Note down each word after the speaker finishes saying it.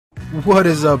What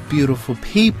is up, beautiful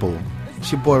people?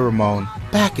 It's your boy Ramon,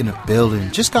 back in the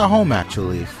building. Just got home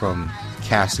actually from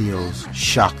Casio's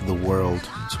Shock the World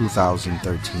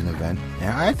 2013 event. And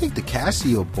I think the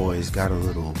Casio boys got a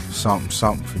little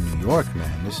something for New York,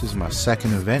 man. This is my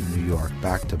second event in New York,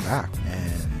 back to back.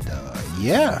 And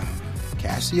yeah,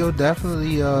 Casio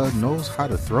definitely knows how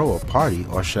to throw a party,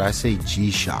 or should I say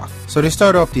G-Shock. So they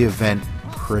start off the event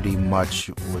pretty much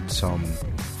with some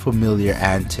familiar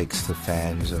antics to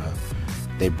fans.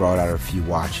 They brought out a few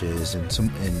watches and some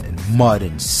and mud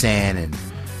and sand, and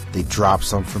they dropped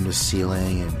some from the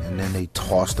ceiling, and then they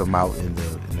tossed them out in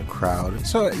the crowd.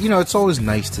 So you know, it's always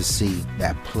nice to see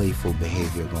that playful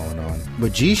behavior going on.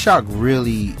 But G-Shock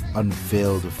really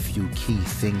unveiled a few key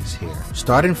things here.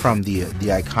 Starting from the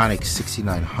iconic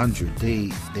 6900,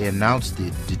 they announced the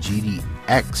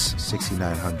GDX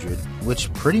 6900,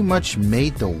 which pretty much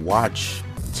made the watch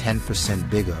 10%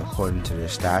 bigger according to their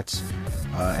stats.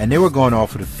 And they were going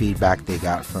off of the feedback they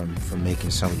got from making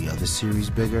some of the other series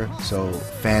bigger. So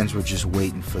fans were just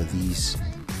waiting for these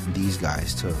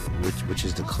guys to, which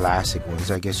is the classic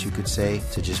ones, I guess you could say,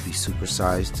 to just be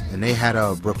supersized. And they had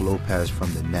Brook Lopez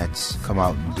from the Nets come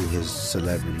out and do his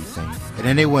celebrity thing. And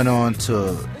then they went on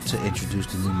to introduce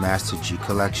the new Master G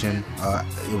collection.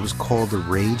 It was called the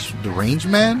Range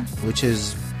Man, which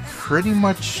is pretty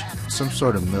much some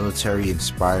sort of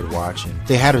military-inspired watch. And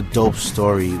they had a dope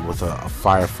story with a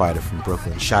firefighter from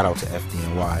Brooklyn. Shout out to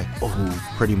FDNY,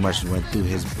 who pretty much went through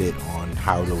his bit on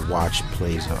how the watch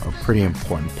plays a pretty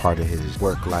important part of his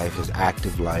work life, his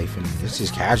active life, and it's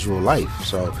his casual life.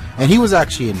 So, and he was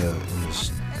actually in the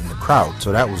crowd,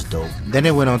 so that was dope. Then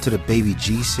they went on to the Baby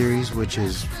G series, which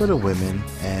is for the women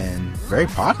and very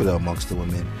popular amongst the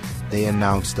women. They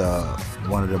announced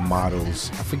one of the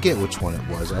models. I forget which one it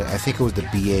was. I think it was the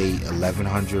BA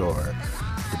 1100 or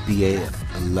the BA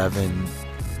 11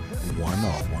 1 or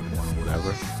 11,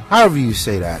 whatever. However you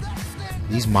say that.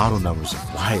 These model numbers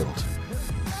are wild.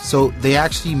 So they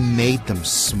actually made them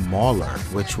smaller,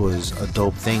 which was a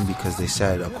dope thing because they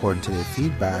said, according to their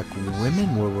feedback,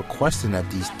 women were requesting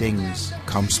that these things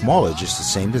come smaller, just the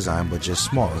same design but just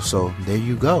smaller. So there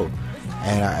you go.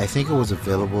 And I think it was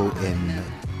available in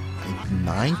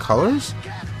 9 colors,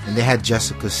 and they had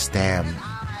Jessica Stam,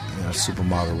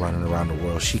 supermodel running around the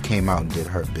world. She came out and did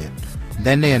her bit.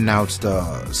 Then they announced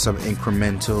some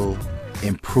incremental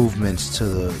improvements to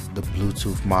the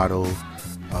Bluetooth model.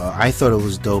 I thought it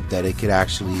was dope that it could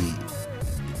actually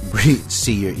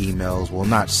see your emails. Well,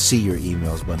 not see your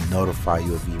emails, but notify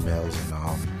you of emails.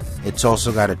 And it's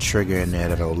also got a trigger in there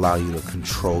that'll allow you to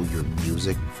control your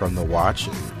music from the watch.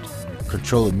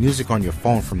 Control the music on your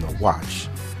phone from the watch.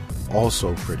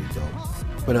 Also pretty dope.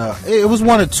 But it was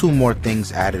one or two more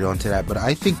things added onto that. But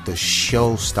I think the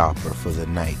showstopper for the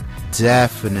night,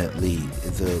 definitely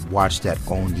the watch that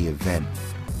owned the event,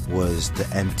 was the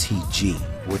MTG,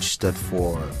 which stood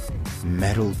for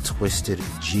Metal Twisted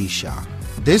G-Shock.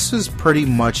 This was pretty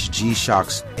much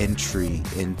G-Shock's entry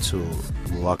into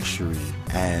luxury,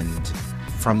 and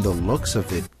from the looks of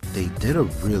it, they did a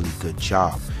really good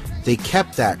job. They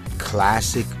kept that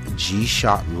classic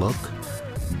G-Shock look,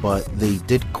 but they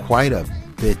did quite a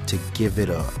bit to give it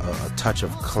a touch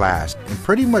of class and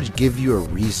pretty much give you a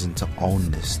reason to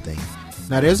own this thing.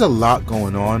 Now, there's a lot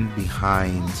going on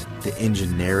behind the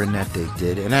engineering that they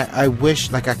did, and I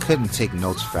wish, like, I couldn't take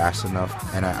notes fast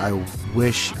enough, and I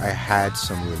wish I had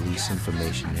some release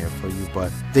information there for you,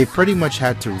 but they pretty much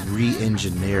had to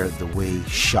re-engineer the way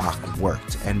shock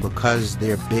worked. And because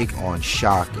they're big on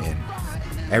shock, and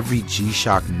every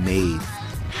G-Shock made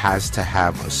has to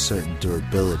have a certain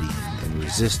durability and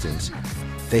resistance,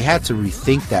 they had to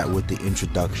rethink that with the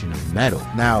introduction of metal.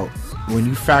 Now, when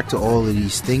you factor all of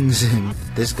these things in,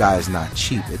 this guy is not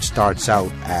cheap. It starts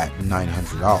out at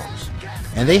 $900,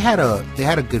 and they had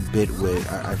a good bit with,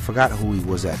 I forgot who he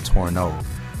was at Tourneau,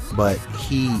 but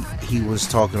he was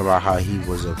talking about how he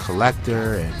was a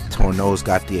collector, and Tourneau's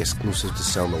got the exclusive to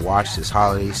sell the watch this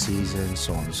holiday season,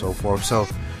 so on and so forth. So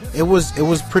it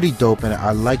was pretty dope, and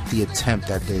I like the attempt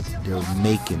that they're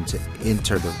making to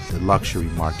enter the luxury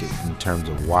market in terms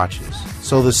of watches.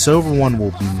 So the silver one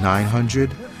will be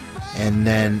 $900, and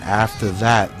then after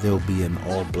that there'll be an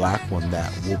all black one that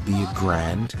will be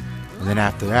 $1,000, and then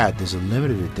after that there's a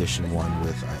limited edition one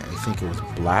with, I think it was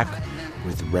black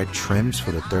with red trims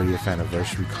for the 30th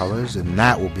anniversary colors, and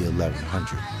that will be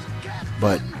 $1,100.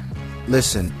 But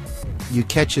listen, you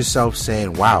catch yourself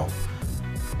saying, wow,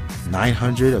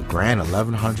 $900, $1,000,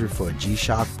 $1,100 for a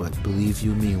G-Shock, but believe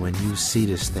you me, when you see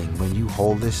this thing, when you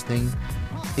hold this thing,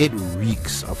 it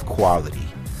reeks of quality.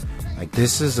 Like,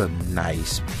 this is a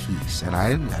nice piece, and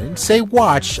I didn't say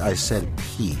watch, I said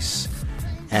piece.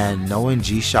 And knowing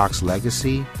G-Shock's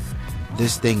legacy,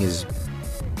 this thing is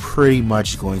pretty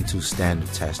much going to stand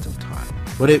the test of time.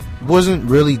 But it wasn't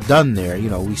really done there. You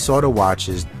know, we saw the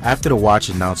watches. After the watch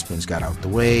announcements got out the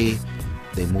way,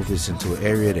 they moved us into an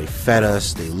area, they fed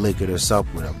us, they liquored us up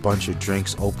with a bunch of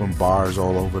drinks, open bars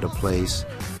all over the place,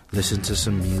 listened to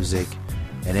some music,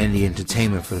 and then the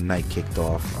entertainment for the night kicked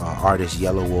off. Artist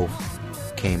Yellow Wolf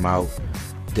came out,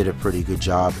 did a pretty good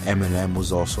job. Eminem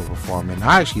was also performing.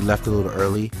 I actually left a little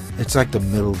early. It's like the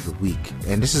middle of the week,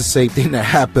 and this is the same thing that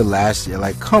happened last year.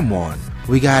 Like, come on,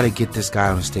 we gotta get this guy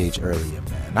on stage earlier,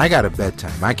 man. I got a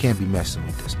bedtime. I can't be messing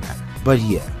with this, man. But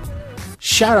yeah,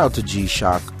 shout out to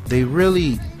G-Shock. They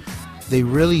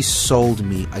really sold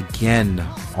me again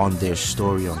on their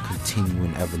story on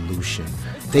continuing evolution.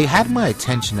 They had my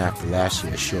attention after last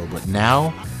year's show, but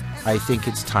now I think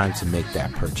it's time to make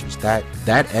that purchase. That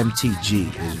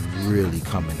MTG is really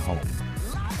coming home,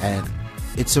 and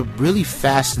it's a really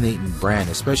fascinating brand,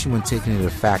 especially when taking into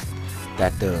the fact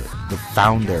that the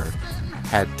founder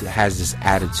has this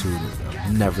attitude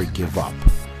of never give up.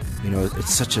 You know,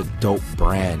 it's such a dope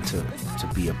brand to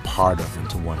be a part of and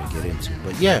to want to get into.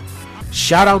 But yeah,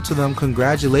 shout out to them.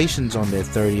 Congratulations on their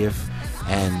 30th,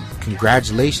 and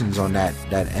congratulations on that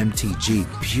MTG.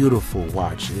 Beautiful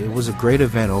watch. It was a great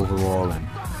event overall, and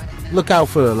look out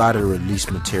for a lot of release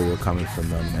material coming from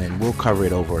them, and we'll cover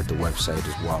it over at the website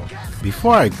as well.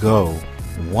 Before I go,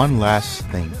 one last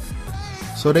thing.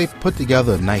 So they put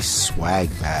together a nice swag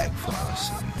bag for us.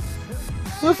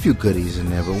 A few goodies in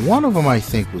there, but one of them I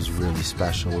think was really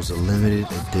special. It was a limited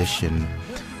edition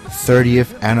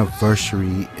 30th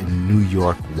anniversary in New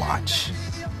York watch.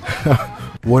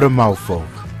 What a mouthful.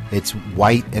 It's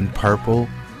white and purple,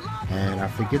 and I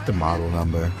forget the model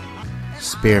number.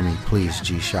 Spare me, please,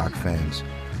 G-Shock fans.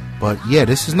 But yeah,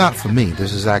 this is not for me.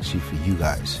 This is actually for you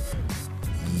guys.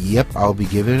 Yep, I'll be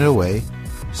giving it away.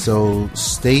 So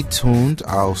stay tuned.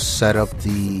 I'll set up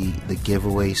the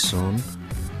giveaway soon,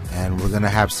 and we're gonna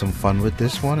have some fun with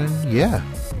this one. And yeah,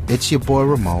 it's your boy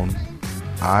Ramon.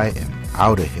 I am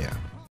out of here.